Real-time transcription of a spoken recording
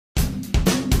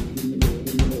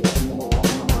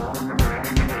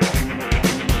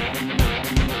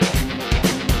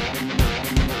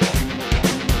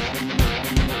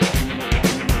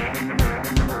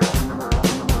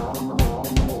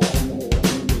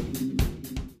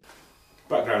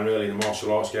background really in the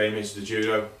martial arts game is the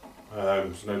judo.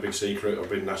 It's no big secret, I've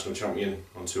been national champion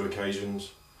on 2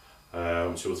 occasions. 2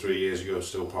 or 3 years ago,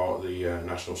 still part of the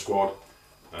national squad.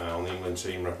 On the England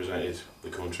team, represented the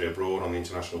country abroad on the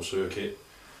international circuit.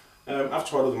 I've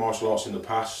tried other martial arts in the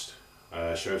past,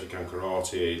 Shotokan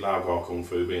karate, Lao kung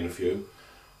fu being a few,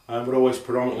 but always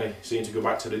predominantly seem to go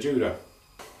back to the judo.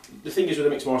 The thing is with the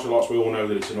mixed martial arts, we all know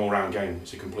that it's an all-round game,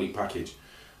 it's a complete package.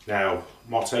 Now,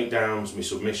 my takedowns, my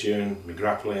submission, my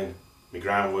grappling, my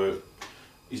groundwork,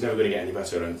 he's never going to get any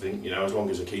better, I don't think. You know, as long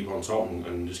as I keep on top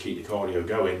and just keep the cardio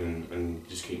going and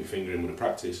just keep my finger in with the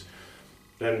practice,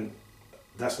 then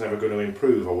that's never going to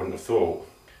improve, I wouldn't have thought.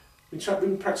 We've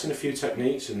been practicing a few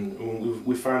techniques and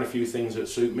we've found a few things that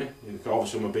suit me.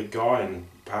 Obviously I'm a big guy and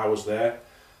power's there.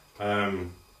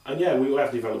 And yeah, we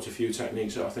have developed a few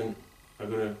techniques that I think are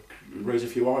going to raise a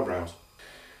few eyebrows.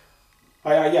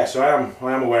 Yes, I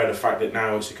am aware of the fact that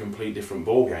now it's a complete different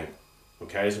ball game.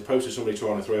 Okay, as opposed to somebody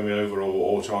trying to throw me over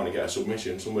or trying to get a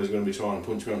submission, somebody's going to be trying to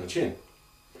punch me on the chin.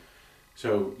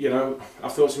 So, you know, I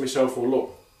thought to myself, well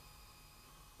look,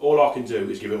 all I can do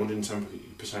is give it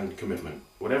 110% commitment.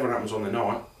 Whatever happens on the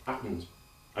night, happens.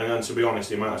 And to be honest,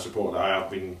 the amount of support that I have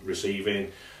been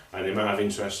receiving and the amount of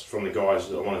interest from the guys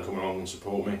that want to come along and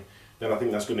support me, then I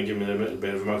think that's going to give me a little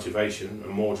bit of motivation and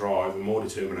more drive and more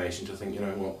determination to think, you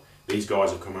know what, these guys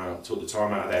have come out, took the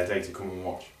time out of their day to come and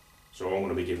watch. So I'm going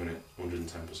to be giving it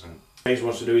 110%. If he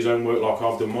wants to do his own work like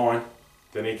I've done mine,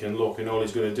 then he can look and all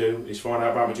he's going to do is find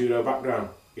out about my judo background.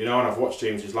 You know, and I've watched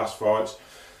James's last fights.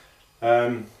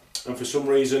 And for some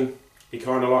reason, he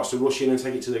kind of likes to rush in and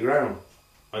take it to the ground.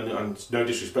 And no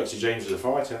disrespect to James as a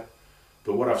fighter,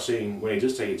 but what I've seen when he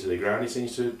does take it to the ground, he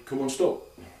seems to come unstuck.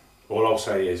 All I'll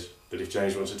say is that if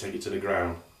James wants to take it to the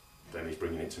ground, then he's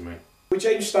bringing it to me. With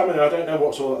James' stamina, I don't know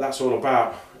what that's all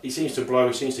about. He seems to blow,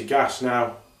 he seems to gas.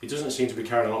 Now, he doesn't seem to be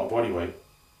carrying a lot of body weight.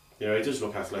 You know, he does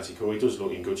look athletic, or he does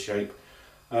look in good shape.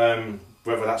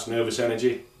 Whether that's nervous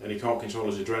energy and he can't control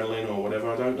his adrenaline or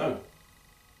whatever, I don't know.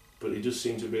 But he does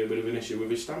seem to be a bit of an issue with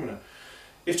his stamina.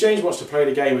 If James wants to play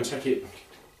the game and take it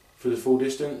for the full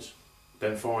distance,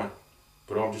 then fine.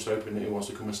 But I'm just hoping that he wants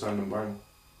to come and stand and bang.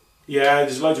 Yeah,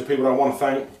 there's loads of people I want to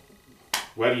thank.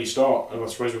 Where do you start? I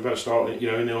suppose we better start,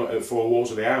 you know, in the 4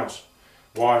 walls of the house.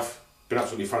 Wife, been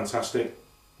absolutely fantastic.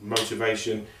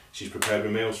 Motivation. She's prepared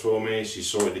my meals for me. She's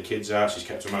sorted the kids out. She's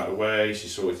kept them out of the way.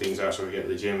 She's sorted things out so I can get to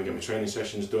the gym and get my training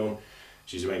sessions done.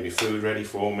 She's made me food ready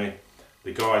for me.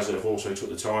 The guys that have also took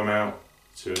the time out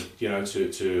to, you know,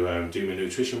 to do my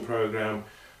nutrition program,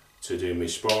 to do my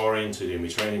sparring, to do my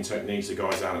training techniques. The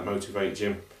guys down at Motivate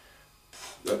Gym,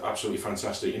 they're absolutely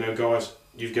fantastic. You know, guys,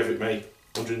 you've given it me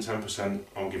 110%.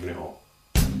 I'm giving it all.